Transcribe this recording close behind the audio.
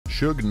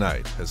Suge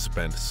Knight has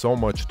spent so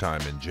much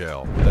time in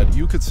jail that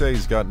you could say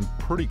he's gotten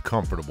pretty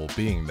comfortable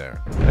being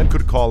there, and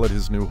could call it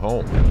his new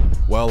home.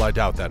 Well, I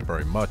doubt that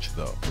very much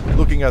though.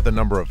 Looking at the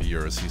number of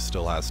years he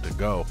still has to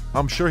go,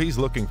 I'm sure he's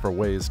looking for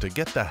ways to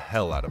get the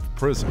hell out of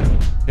prison.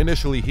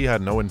 Initially, he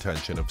had no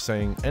intention of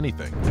saying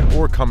anything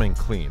or coming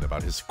clean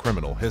about his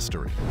criminal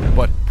history,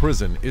 but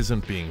prison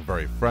isn't being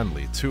very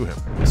friendly to him,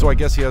 so I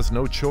guess he has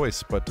no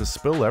choice but to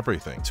spill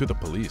everything to the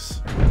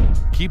police.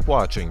 Keep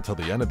watching till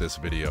the end of this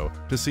video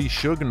to see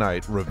Suge Knight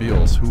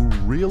reveals who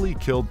really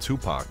killed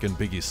Tupac and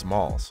Biggie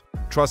Smalls.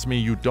 Trust me,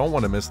 you don't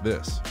want to miss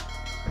this.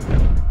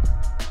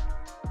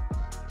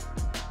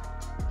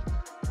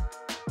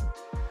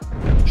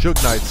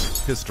 Suge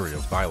Knight's history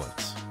of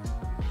violence.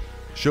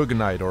 Suge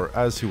Knight, or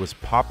as he was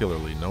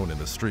popularly known in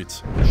the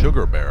streets,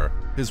 Sugar Bear,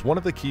 is one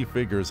of the key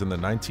figures in the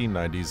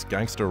 1990s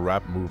gangster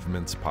rap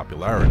movement's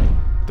popularity.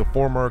 The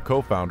former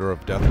co-founder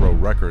of Death Row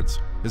Records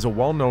is a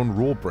well-known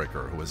rule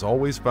breaker who has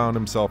always found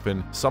himself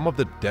in some of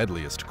the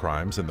deadliest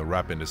crimes in the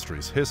rap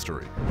industry's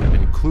history,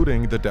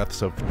 including the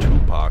deaths of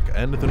Tupac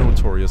and the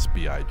notorious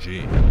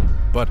B.I.G.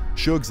 But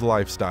Suge's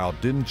lifestyle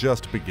didn't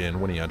just begin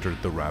when he entered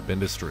the rap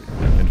industry.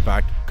 In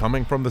fact,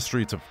 coming from the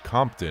streets of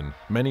Compton,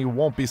 many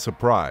won't be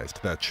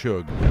surprised that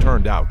Suge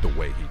turned out the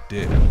way he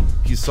did.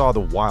 He saw the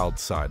wild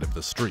side of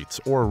the streets,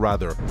 or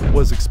rather,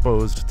 was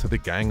exposed to the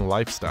gang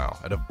lifestyle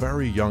at a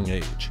very young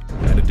age,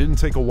 and it didn't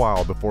take a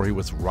while before he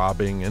was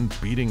robbing and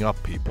beating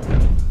up people.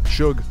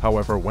 Suge,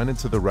 however, went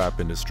into the rap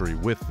industry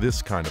with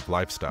this kind of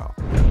lifestyle,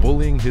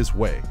 bullying his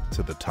way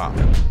to the top.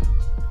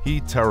 He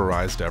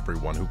terrorized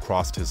everyone who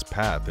crossed his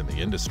path in the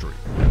industry,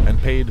 and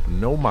paid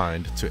no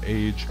mind to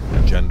age,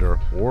 gender,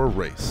 or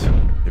race.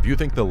 If you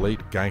think the late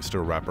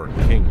gangster rapper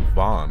King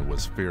Von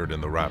was feared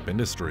in the rap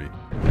industry,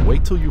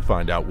 wait till you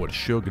find out what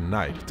Suge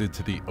Knight did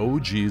to the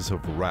OGs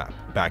of rap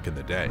back in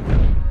the day.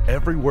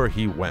 Everywhere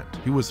he went,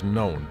 he was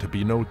known to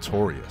be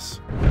notorious.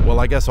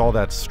 Well, I guess all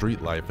that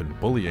street life and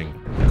bullying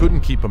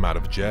couldn't keep him out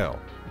of jail.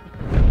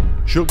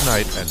 Suge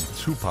Knight and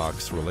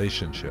Tupac's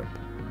relationship.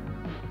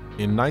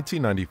 In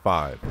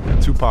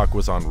 1995, Tupac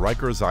was on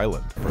Rikers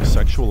Island for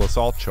sexual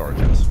assault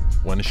charges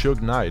when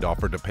Suge Knight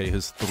offered to pay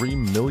his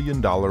 $3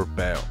 million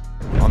bail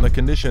on the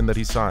condition that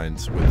he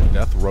signs with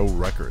Death Row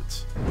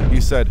Records.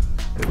 He said,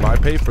 "If I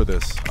pay for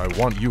this, I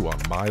want you on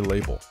my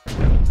label."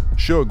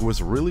 Suge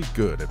was really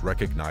good at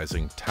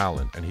recognizing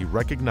talent, and he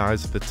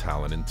recognized the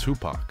talent in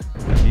Tupac.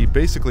 He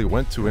basically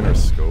went to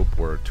Interscope,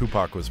 where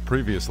Tupac was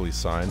previously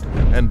signed,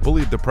 and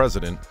bullied the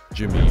president,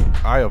 Jimmy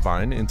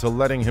Iovine, into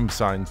letting him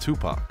sign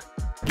Tupac.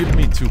 "Give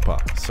me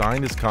Tupac,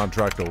 sign his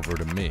contract over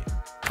to me.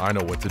 I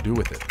know what to do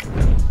with it."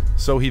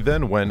 So he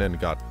then went and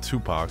got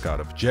Tupac out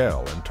of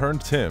jail and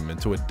turned him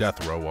into a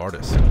death row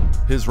artist.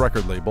 His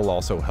record label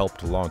also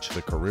helped launch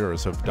the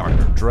careers of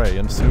Dr. Dre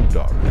and Snoop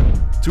Dogg.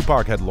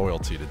 Tupac had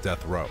loyalty to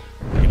Death Row.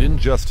 He didn't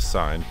just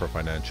sign for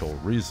financial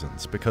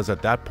reasons, because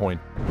at that point,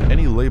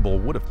 any label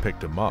would have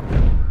picked him up.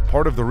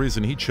 Part of the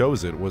reason he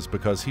chose it was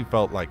because he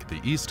felt like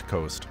the East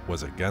Coast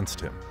was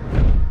against him.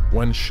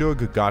 When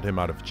Suge got him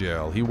out of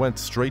jail, he went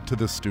straight to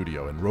the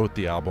studio and wrote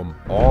the album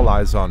All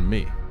Eyes on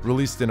Me,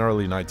 released in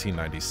early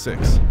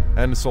 1996,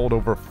 and sold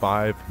over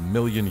 5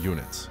 million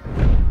units.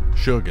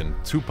 Suge and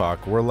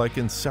Tupac were like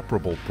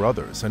inseparable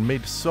brothers and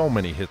made so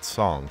many hit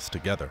songs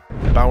together,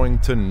 bowing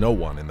to no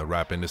one in the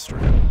rap industry.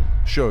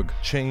 Suge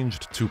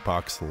changed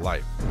Tupac's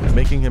life,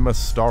 making him a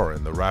star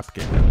in the rap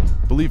game.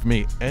 Believe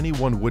me,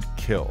 anyone would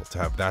kill to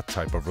have that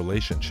type of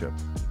relationship.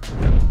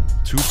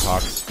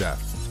 Tupac's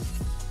death.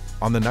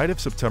 On the night of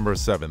September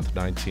 7,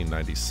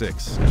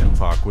 1996,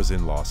 Tupac was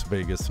in Las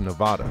Vegas,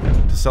 Nevada,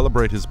 to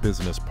celebrate his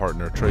business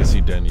partner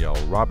Tracy Danielle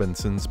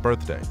Robinson's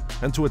birthday,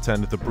 and to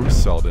attend the Bruce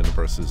Seldon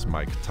vs.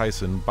 Mike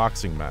Tyson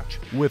boxing match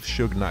with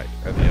Suge Knight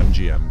at the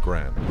MGM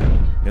Grand.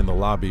 In the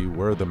lobby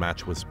where the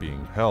match was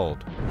being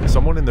held,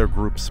 someone in their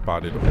group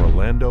spotted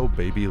Orlando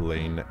Baby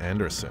Lane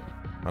Anderson,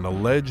 an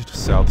alleged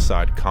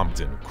Southside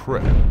Compton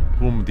Crip,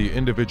 whom the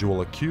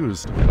individual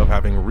accused of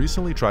having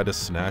recently tried to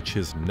snatch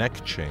his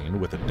neck chain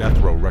with a Death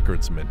Row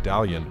Records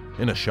medallion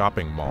in a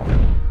shopping mall.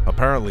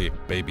 Apparently,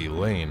 Baby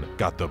Lane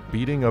got the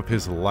beating of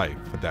his life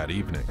that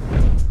evening.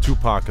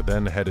 Tupac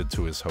then headed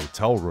to his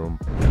hotel room,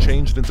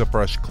 changed into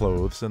fresh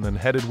clothes, and then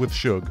headed with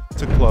Suge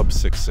to Club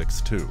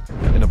 662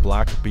 in a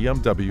black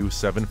BMW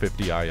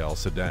 750iL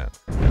sedan,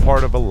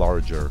 part of a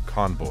larger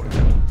convoy.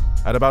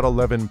 At about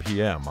 11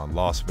 p.m. on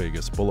Las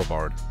Vegas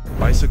Boulevard,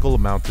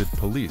 bicycle-mounted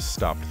police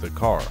stopped the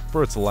car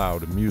for its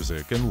loud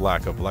music and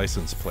lack of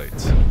license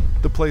plates.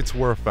 The plates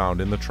were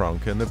found in the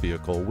trunk and the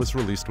vehicle was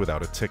released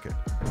without a ticket.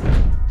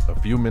 A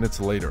few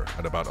minutes later,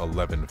 at about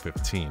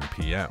 11:15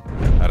 p.m.,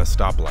 at a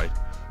stoplight,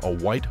 a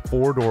white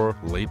four-door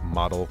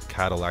late-model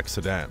Cadillac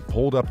sedan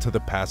pulled up to the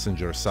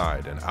passenger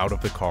side, and out of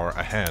the car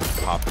a hand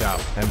popped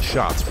out and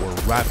shots were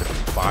rapidly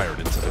fired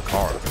into the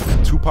car.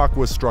 Tupac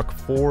was struck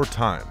 4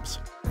 times.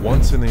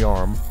 Once in the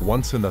arm,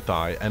 once in the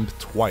thigh, and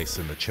twice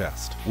in the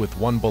chest, with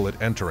one bullet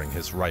entering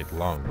his right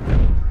lung.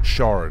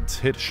 Shards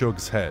hit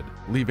Suge's head,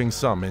 leaving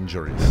some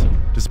injuries.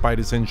 Despite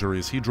his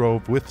injuries, he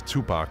drove with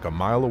Tupac a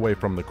mile away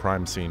from the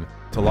crime scene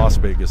to Las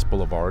Vegas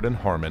Boulevard and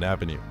Harmon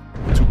Avenue.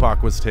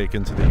 Tupac was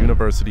taken to the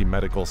University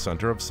Medical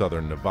Center of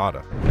Southern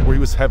Nevada, where he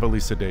was heavily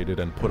sedated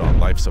and put on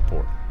life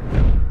support.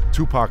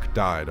 Tupac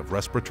died of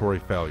respiratory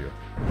failure,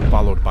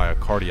 followed by a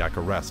cardiac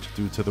arrest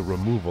due to the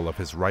removal of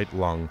his right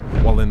lung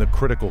while in the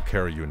critical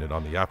care unit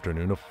on the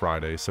afternoon of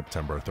Friday,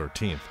 September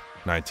 13,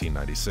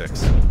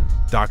 1996.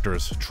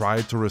 Doctors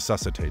tried to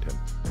resuscitate him,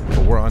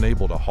 but were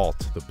unable to halt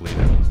the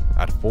bleeding.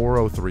 At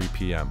 4:03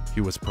 p.m.,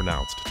 he was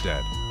pronounced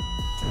dead.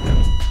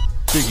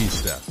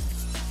 Biggie's death.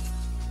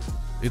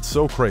 It's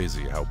so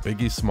crazy how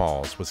Biggie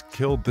Smalls was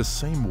killed the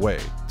same way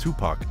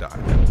Tupac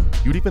died.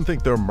 You'd even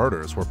think their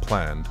murders were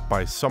planned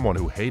by someone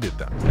who hated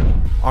them.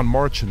 On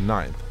March 9,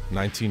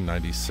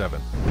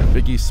 1997,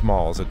 Biggie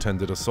Smalls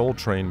attended a Soul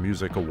Train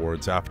Music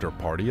Awards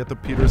after-party at the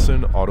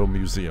Peterson Auto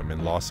Museum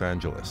in Los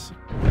Angeles.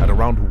 At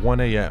around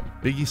 1 a.m.,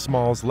 Biggie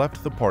Smalls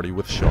left the party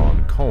with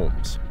Sean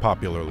Combs,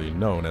 popularly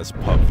known as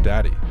Puff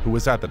Daddy, who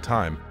was at the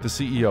time the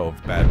CEO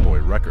of Bad Boy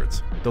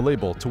Records, the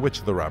label to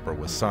which the rapper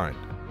was signed.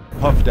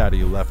 Puff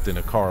Daddy left in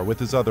a car with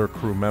his other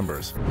crew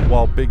members,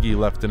 while Biggie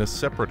left in a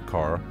separate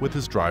car with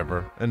his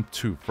driver and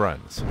two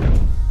friends.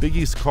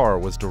 Biggie's car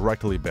was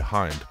directly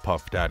behind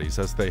Puff Daddy's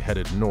as they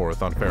headed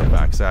north on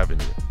Fairfax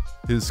Avenue.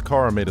 His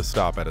car made a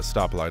stop at a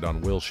stoplight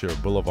on Wilshire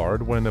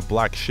Boulevard when a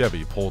black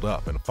Chevy pulled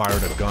up and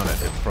fired a gun at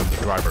him from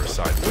the driver's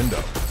side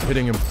window,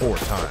 hitting him 4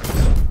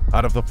 times.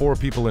 Out of the 4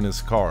 people in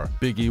his car,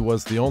 Biggie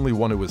was the only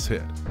one who was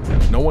hit.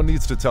 No one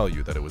needs to tell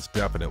you that it was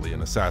definitely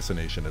an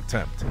assassination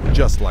attempt,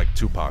 just like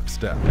Tupac's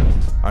death.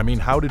 I mean,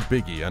 how did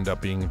Biggie end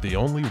up being the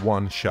only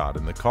one shot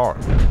in the car?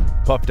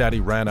 Puff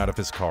Daddy ran out of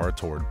his car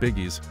toward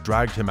Biggie's,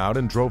 dragged him out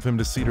and drove him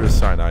to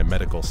Cedars-Sinai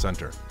Medical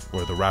Center,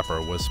 where the rapper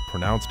was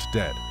pronounced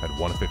dead at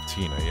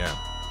 1:15 a.m.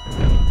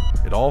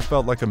 It all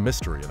felt like a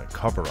mystery and a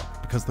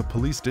cover-up because the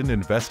police didn't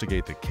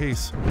investigate the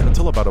case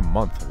until about a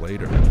month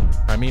later.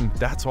 I mean,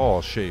 that's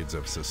all shades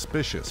of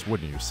suspicious,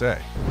 wouldn't you say?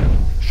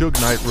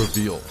 Suge Knight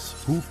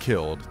reveals who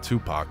killed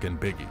Tupac and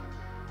Biggie.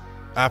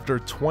 After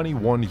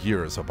 21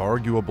 years of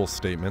arguable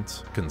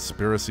statements,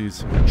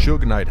 conspiracies,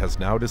 Suge Knight has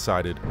now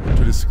decided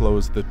to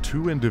disclose the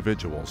 2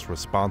 individuals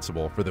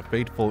responsible for the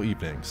fateful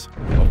evenings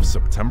of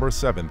September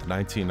 7,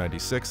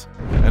 1996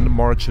 and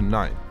March 9,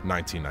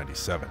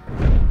 1997.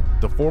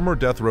 The former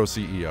Death Row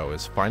CEO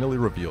has finally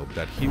revealed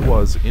that he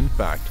was, in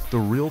fact, the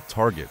real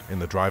target in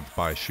the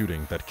drive-by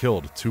shooting that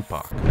killed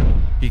Tupac.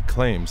 He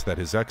claims that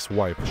his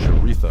ex-wife,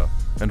 Sharitha,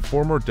 and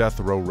former Death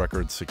Row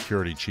Records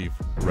security chief,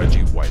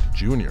 Reggie White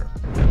Jr.,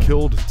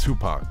 killed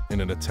Tupac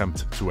in an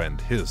attempt to end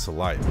his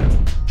life.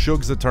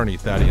 Suge's attorney,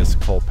 Thaddeus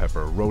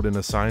Culpepper, wrote in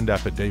a signed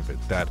affidavit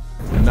that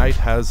Knight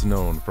has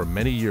known for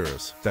many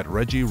years that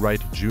Reggie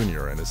Wright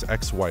Jr. and his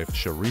ex-wife,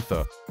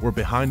 Sharitha, were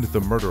behind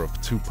the murder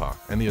of Tupac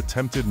and the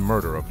attempted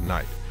murder of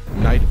Knight.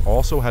 Knight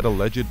also had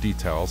alleged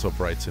details of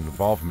Wright's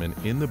involvement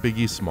in the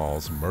Biggie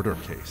Smalls murder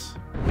case.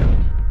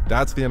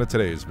 That's the end of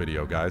today's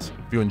video, guys.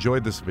 If you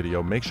enjoyed this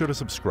video, make sure to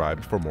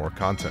subscribe for more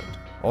content.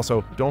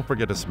 Also, don't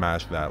forget to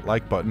smash that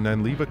like button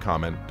and leave a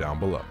comment down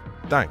below.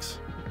 Thanks.